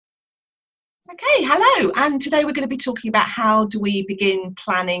Okay, hello. And today we're going to be talking about how do we begin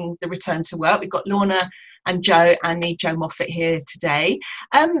planning the return to work. We've got Lorna and Joe and me, Jo Moffat, here today.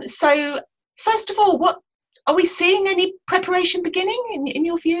 So first of all, what are we seeing any preparation beginning in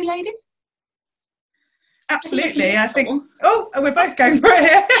your view, ladies? Absolutely, I think. Oh, we're both going for it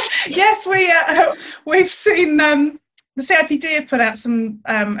here. Yes, we've seen the CIPD have put out some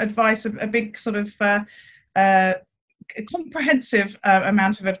advice, a big sort of comprehensive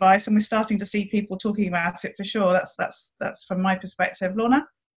amount of advice, and we're starting to see people talking about it for sure. That's from my perspective. Lorna?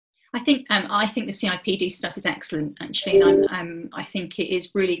 I think the CIPD stuff is excellent, actually, and I think it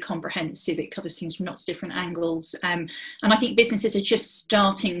is really comprehensive. It covers things from lots of different angles, and I think businesses are just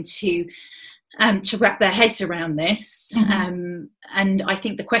starting to wrap their heads around this. Mm-hmm. And I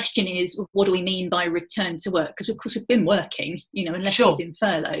think the question is, what do we mean by return to work? Because of course we've been working, unless Sure. we've been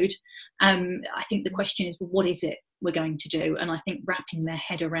furloughed. I think the question is, what is it we're going to do? And I think wrapping their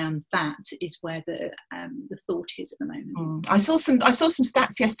head around that is where the thought is at the moment. I saw some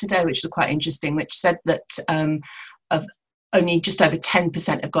stats yesterday which were quite interesting, which said that of only just over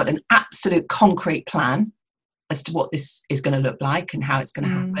 10% have got an absolute concrete plan as to what this is going to look like and how it's going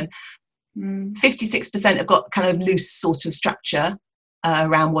to happen. 56% have got kind of loose sort of structure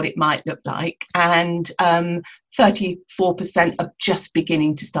around what it might look like, and 34% are just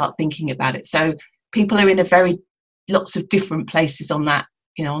beginning to start thinking about it. So people are in lots of different places on that,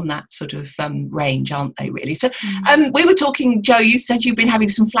 on that sort of range, aren't they, really? So we were talking, Jo, you said you've been having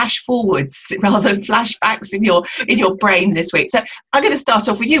some flash forwards rather than flashbacks in your brain this week. So I'm going to start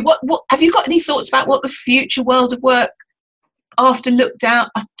off with you. What have you got any thoughts about what the future world of work after lockdown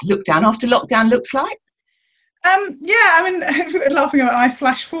looks like? Laughing about my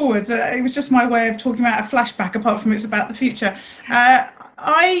flash forwards, it was just my way of talking about a flashback, apart from it's about the future.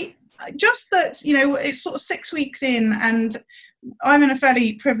 It's sort of 6 weeks in, and I'm in a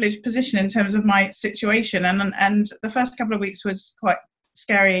fairly privileged position in terms of my situation, and the first couple of weeks was quite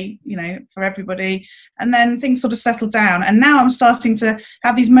scary, for everybody, and then things sort of settled down, and now I'm starting to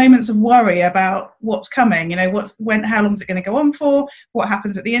have these moments of worry about what's coming. How long is it going to go on for? What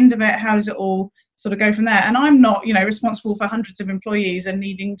happens at the end of it? How does it all sort of go from there? And I'm not, responsible for hundreds of employees and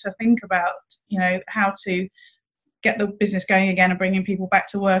needing to think about, how to get the business going again and bringing people back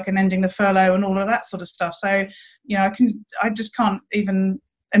to work and ending the furlough and all of that sort of stuff. So, I just can't even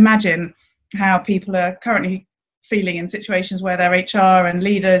imagine how people are currently feeling in situations where they're HR and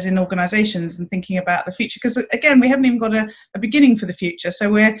leaders in organisations and thinking about the future. Because again, we haven't even got a beginning for the future. So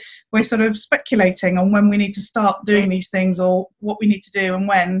we're sort of speculating on when we need to start doing these things or what we need to do and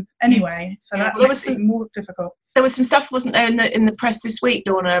when anyway. So that makes it more difficult. There was some stuff, wasn't there, in the press this week,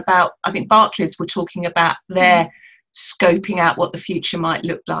 Lorna, about, I think Barclays were talking about their scoping out what the future might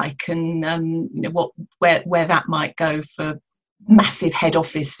look like, and where that might go for massive head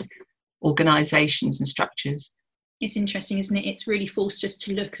office organisations and structures. It's interesting, isn't it? It's really forced us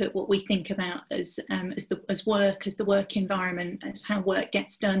to look at what we think about as the work environment, as how work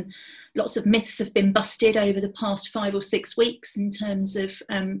gets done. Lots of myths have been busted over the past 5 or 6 weeks in terms of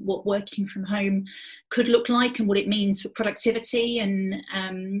what working from home could look like and what it means for productivity and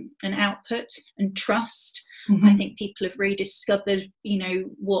output and trust. Mm-hmm. I think people have rediscovered,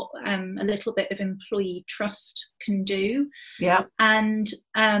 what a little bit of employee trust can do. Yeah. And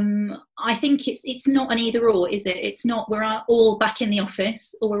I think it's not an either or, is it? It's not we're all back in the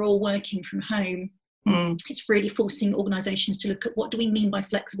office or we're all working from home. It's really forcing organisations to look at what do we mean by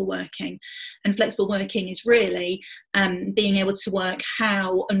flexible working, and flexible working is really being able to work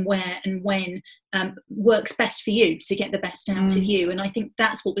how and where and when works best for you to get the best out of you. And I think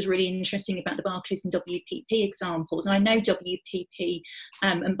that's what was really interesting about the Barclays and WPP examples. And I know WPP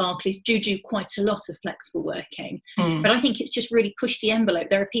and Barclays do quite a lot of flexible working, but I think it's just really pushed the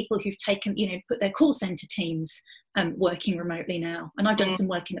envelope. There are people who've taken, put their call centre teams working remotely now, and I've done some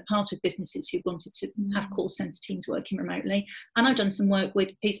work in the past with businesses who wanted to have call centre teams working remotely, and I've done some work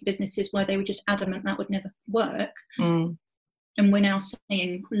with businesses where they were just adamant that would never work, and we're now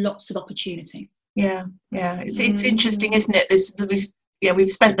seeing lots of opportunity. Yeah, it's interesting, isn't it? We've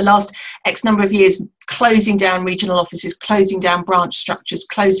spent the last X number of years closing down regional offices, closing down branch structures,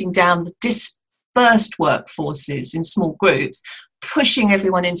 closing down the dispersed workforces in small groups, pushing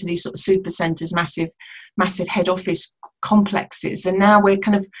everyone into these sort of super centres, massive head office complexes, and now we're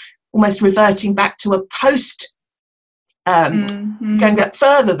kind of almost reverting back to a post going up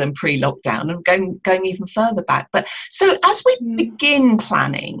further than pre-lockdown and going even further back. But so as we begin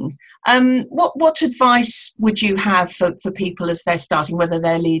planning, what advice would you have for people as they're starting, whether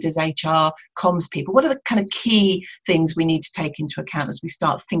they're leaders, HR, comms people? What are the kind of key things we need to take into account as we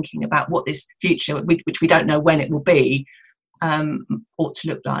start thinking about what this future, which we don't know when it will be, ought to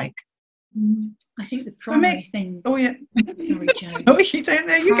look like? I think the primary thing. Oh yeah. Sorry, Jo. Oh, you don't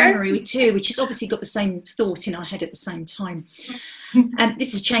know. You primary go. too, which has obviously got the same thought in our head at the same time.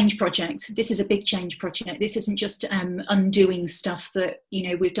 This is a change project. This is a big change project. This isn't just undoing stuff that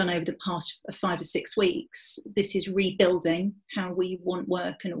we've done over the past 5 or 6 weeks. This is rebuilding how we want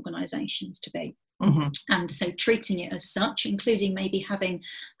work and organisations to be. Mm-hmm. And so treating it as such, including maybe having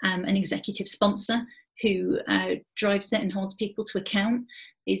an executive sponsor who drives it and holds people to account,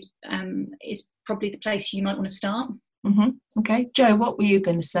 is probably the place you might want to start. Mm-hmm. Okay, Jo, what were you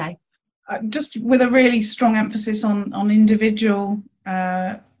going to say? Just with a really strong emphasis on individual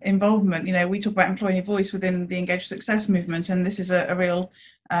involvement. We talk about employee voice within the Engage for Success movement, and this is a real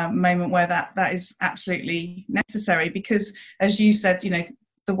moment where that is absolutely necessary, because, as you said,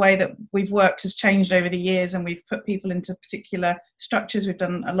 the way that we've worked has changed over the years, and we've put people into particular structures. We've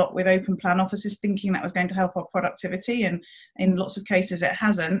done a lot with open plan offices, thinking that was going to help our productivity, and in lots of cases it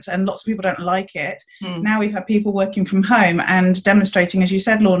hasn't, and lots of people don't like it. Now we've had people working from home and demonstrating, as you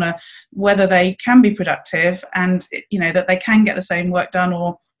said, Lorna, whether they can be productive, and that they can get the same work done,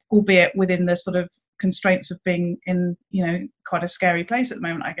 or albeit within the sort of constraints of being in quite a scary place at the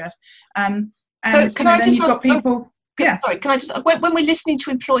moment, I guess. So can I just ask people? Yeah. Sorry, can I just, when we're listening to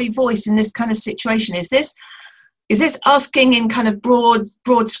employee voice in this kind of situation, is this asking in kind of broad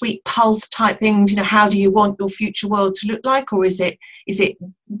sweet pulse type things, how do you want your future world to look like, or is it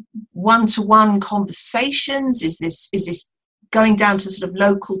one-to-one conversations? Is this going down to sort of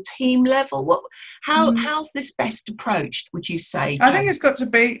local team level? How's this best approached, would you say, Jo? I think it's got to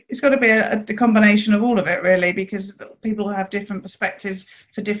be a combination of all of it, really, because people have different perspectives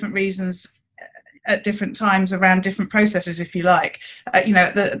for different reasons at different times around different processes, if you like.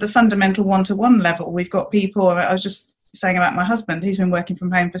 The fundamental one-to-one level, we've got people. I was just saying about my husband. He's been working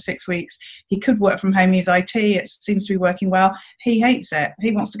from home for 6 weeks. He could work from home. He's IT. It seems to be working well. He hates it. He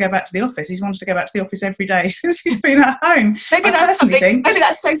wants to go back to the office. He's wanted to go back to the office every day since he's been at home. Maybe that's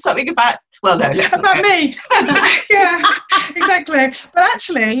saying something about. Well, no, let's about me. Yeah, exactly. But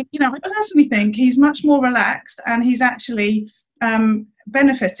actually, I personally think he's much more relaxed, and he's actually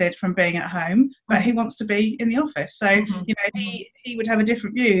benefited from being at home, but he wants to be in the office. So he would have a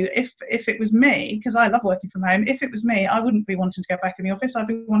different view if it was me, because I love working from home. If it was me, I wouldn't be wanting to go back in the office. I'd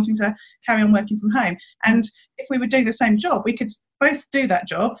be wanting to carry on working from home. And if we were doing the same job, we could both do that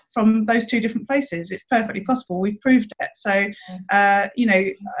job from those two different places. It's perfectly possible. We've proved it. So I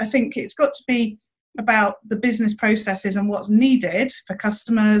think it's got to be about the business processes and what's needed for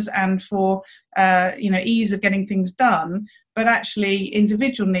customers and for ease of getting things done. But actually,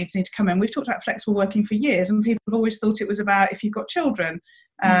 individual needs need to come in. We've talked about flexible working for years, and people have always thought it was about if you've got children.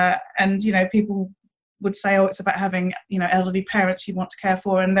 And people would say, oh, it's about having elderly parents you want to care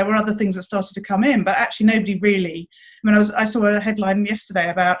for. And there were other things that started to come in, but actually nobody really. I saw a headline yesterday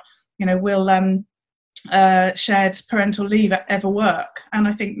about will shared parental leave ever work? And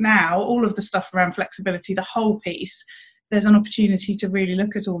I think now all of the stuff around flexibility, the whole piece, there's an opportunity to really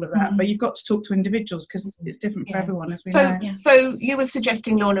look at all of that. But you've got to talk to individuals, because it's different for everyone, as we know. So you were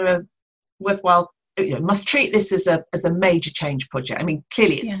suggesting, Lorna, a worthwhile, must treat this as a major change project. I mean,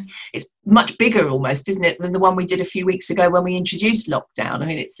 clearly it's much bigger almost, isn't it, than the one we did a few weeks ago when we introduced lockdown. I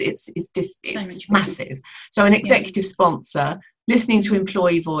mean, it's massive. So an executive sponsor, listening to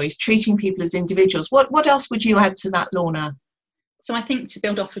employee voice, treating people as individuals. What else would you add to that, Lorna? So I think, to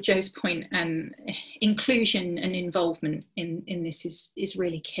build off of Jo's point, inclusion and involvement in this is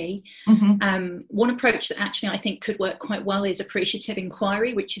really key. One approach that actually I think could work quite well is appreciative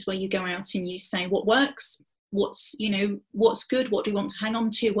inquiry, which is where you go out and you say what works, what's good, what do we want to hang on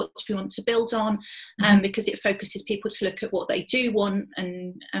to, what do we want to build on, because it focuses people to look at what they do want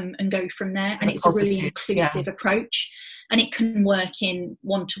and go from there. And it's a really inclusive approach, and it can work in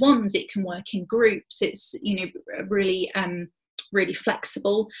one-to-ones, it can work in groups. It's really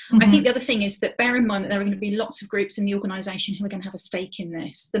flexible. I think the other thing is that bear in mind that there are going to be lots of groups in the organisation who are going to have a stake in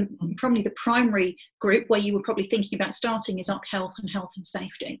this. Probably the primary group where you were probably thinking about starting is OC Health and Health and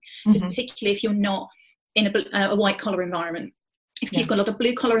Safety, particularly if you're not in a white collar environment. If you've got a lot of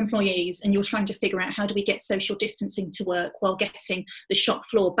blue collar employees and you're trying to figure out how do we get social distancing to work while getting the shop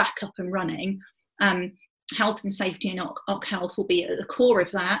floor back up and running, Health and Safety and OC Health will be at the core of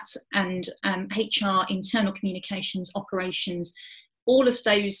that, and HR, internal communications, operations, all of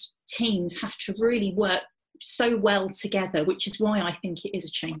those teams have to really work so well together, which is why I think it is a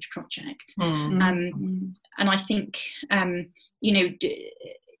change project. And I think,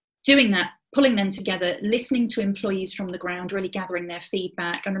 doing that, pulling them together, listening to employees from the ground, really gathering their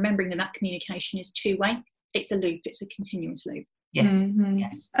feedback, and remembering that communication is two-way. It's a loop, it's a continuous loop. Yes, Mm-hmm.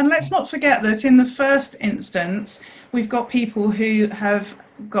 yes. And let's not forget that in the first instance, we've got people who have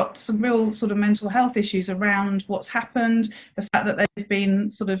got some real sort of mental health issues around what's happened, the fact that they've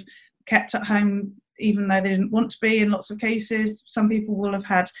been sort of kept at home even though they didn't want to be in lots of cases. Some people will have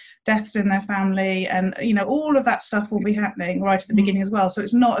had deaths in their family, and all of that stuff will be happening right at the beginning as well. So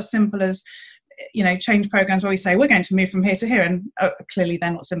it's not as simple as change programs where we say we're going to move from here to here, and clearly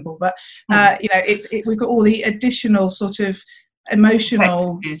they're not simple, but we've got all the additional sort of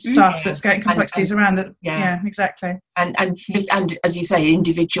emotional stuff that's getting complexities around it. Yeah, exactly. And as you say,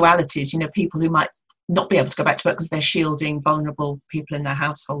 individualities, people who might not be able to go back to work because they're shielding vulnerable people in their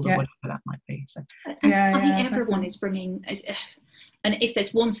household or whatever that might be. So I think everyone is bringing, and if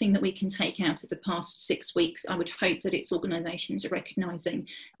there's one thing that we can take out of the past 6 weeks, I would hope that it's organisations are recognising,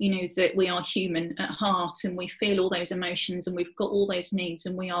 that we are human at heart, and we feel all those emotions, and we've got all those needs,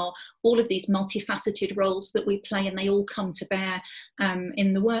 and we are all of these multifaceted roles that we play, and they all come to bear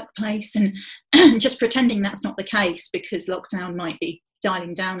in the workplace. And just pretending that's not the case because lockdown might be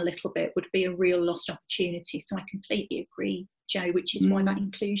dialing down a little bit would be a real lost opportunity. So I completely agree, Jo, which is why that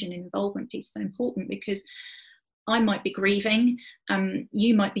inclusion and involvement piece is so important, because I might be grieving,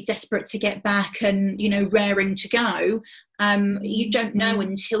 you might be desperate to get back and, raring to go. You don't know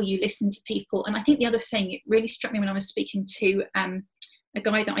until you listen to people. And I think the other thing, it really struck me when I was speaking to a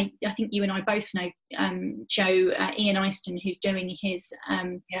guy that I think you and I both know, Jo, Ian Eyston, who's doing his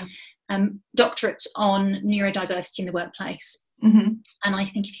doctorate on neurodiversity in the workplace. Mm-hmm. And I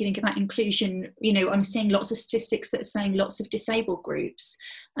think if you think about inclusion, I'm seeing lots of statistics that are saying lots of disabled groups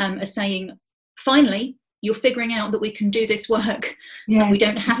are saying, finally, you're figuring out that we can do this work. Yes. And we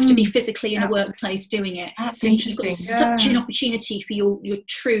don't have to be physically in a workplace doing it. That's interesting. You've got such an opportunity for your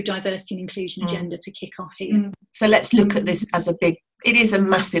true diversity and inclusion agenda to kick off here. So let's look at this as it is a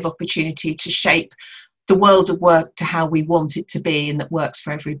massive opportunity to shape the world of work to how we want it to be and that works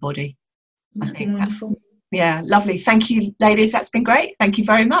for everybody. I think that's, lovely. Thank you, ladies. That's been great. Thank you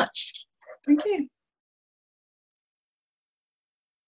very much. Thank you.